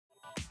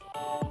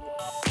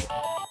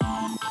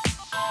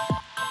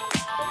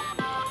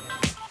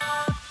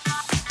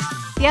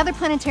The Adler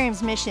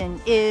Planetarium's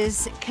mission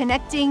is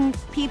connecting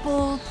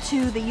people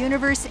to the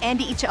universe and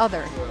to each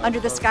other under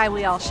the sky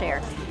we all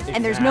share.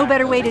 And there's no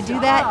better way to do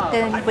that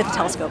than with a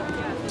telescope.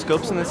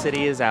 Scopes in the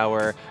City is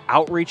our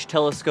outreach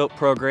telescope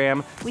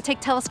program. We take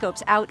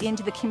telescopes out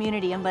into the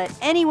community and let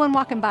anyone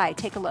walking by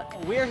take a look.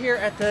 We're here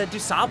at the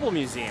DuSable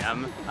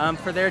Museum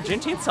for their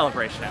Juneteenth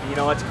celebration. You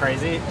know what's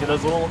crazy? Do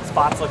those little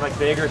spots look like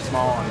big or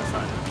small on the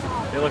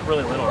sun? They look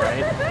really little,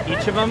 right?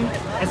 Each of them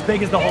as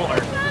big as the whole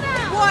Earth.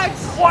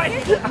 What?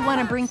 We want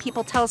to bring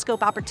people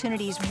telescope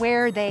opportunities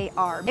where they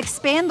are.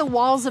 Expand the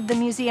walls of the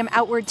museum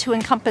outward to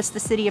encompass the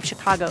city of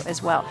Chicago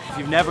as well. If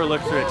you've never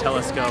looked through a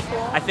telescope,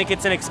 I think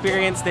it's an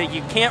experience that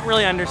you can't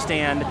really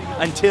understand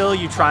until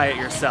you try it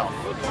yourself.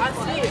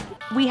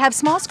 We have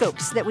small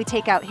scopes that we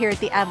take out here at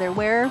the Adler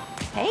where,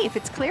 hey, if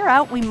it's clear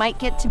out, we might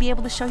get to be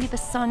able to show you the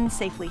sun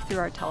safely through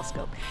our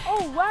telescope.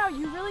 Oh wow,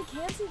 you really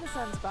can see the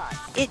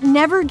sunspots. It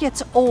never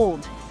gets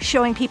old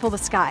showing people the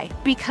sky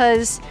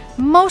because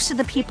most of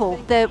the people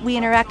that we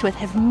interact with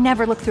have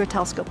never looked through a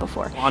telescope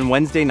before. On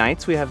Wednesday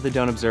nights, we have the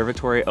Doane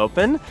Observatory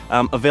open,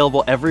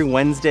 available every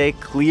Wednesday,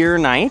 clear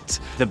night,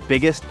 the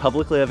biggest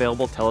publicly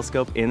available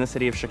telescope in the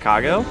city of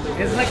Chicago.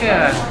 It's like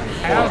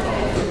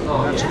a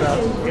that's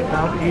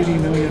about 80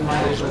 million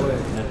miles away.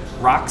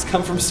 Rocks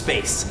come from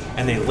space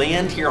and they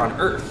land here on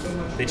Earth.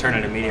 They turn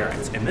into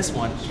meteorites, and this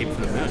one came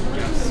from the moon.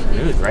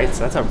 Smooth, right?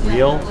 So that's a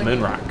real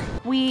moon rock.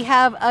 We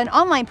have an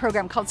online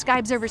program called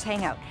Observers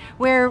Hangout,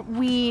 where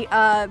we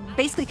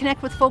basically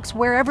connect with folks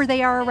wherever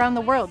they are around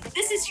the world.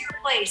 This is your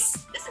place.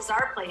 This is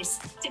our place.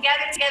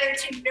 Together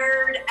to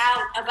nerd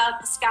out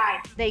about the sky.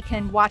 They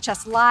can watch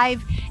us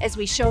live as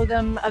we show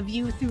them a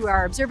view through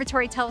our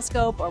observatory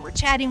telescope, or we're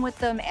chatting with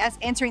them,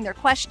 answering their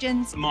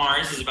questions.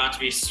 Mars is about to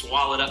be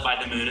swallowed up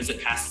by the moon as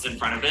it passes in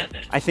front of it.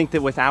 I think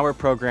that with our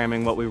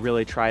programming, what we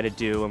really try to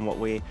do and what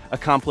we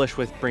accomplish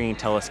with bringing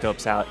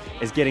telescopes out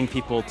is getting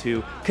people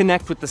to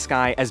connect with the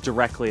sky as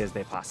directly as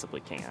they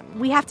possibly can.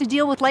 We have to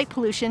deal with light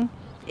pollution.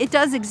 It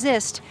does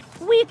exist.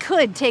 We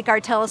could take our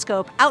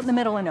telescope out in the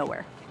middle of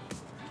nowhere.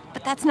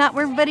 But that's not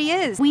where everybody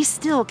is. We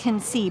still can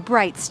see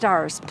bright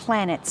stars,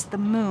 planets, the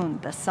moon,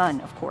 the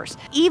sun, of course.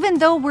 Even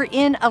though we're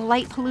in a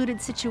light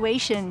polluted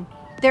situation,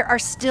 there are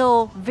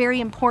still very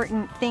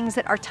important things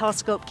that our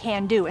telescope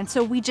can do. And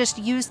so we just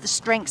use the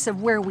strengths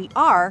of where we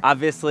are.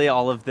 Obviously,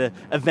 all of the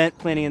event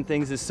planning and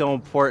things is so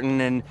important,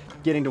 and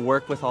getting to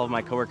work with all of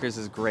my coworkers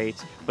is great,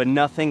 but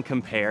nothing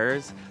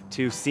compares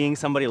to seeing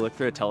somebody look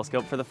through a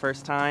telescope for the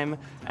first time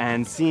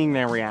and seeing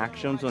their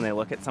reactions when they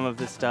look at some of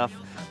this stuff,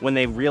 when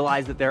they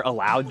realize that they're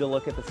allowed to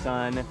look at the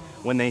sun,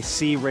 when they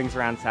see rings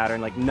around Saturn.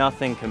 Like,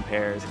 nothing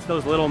compares. It's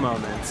those little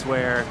moments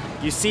where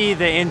you see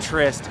the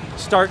interest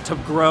start to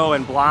grow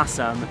and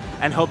blossom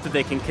and hope that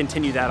they can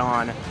continue that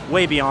on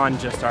way beyond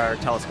just our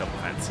telescope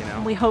events, you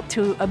know? We hope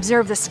to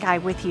observe the sky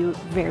with you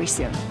very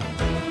soon.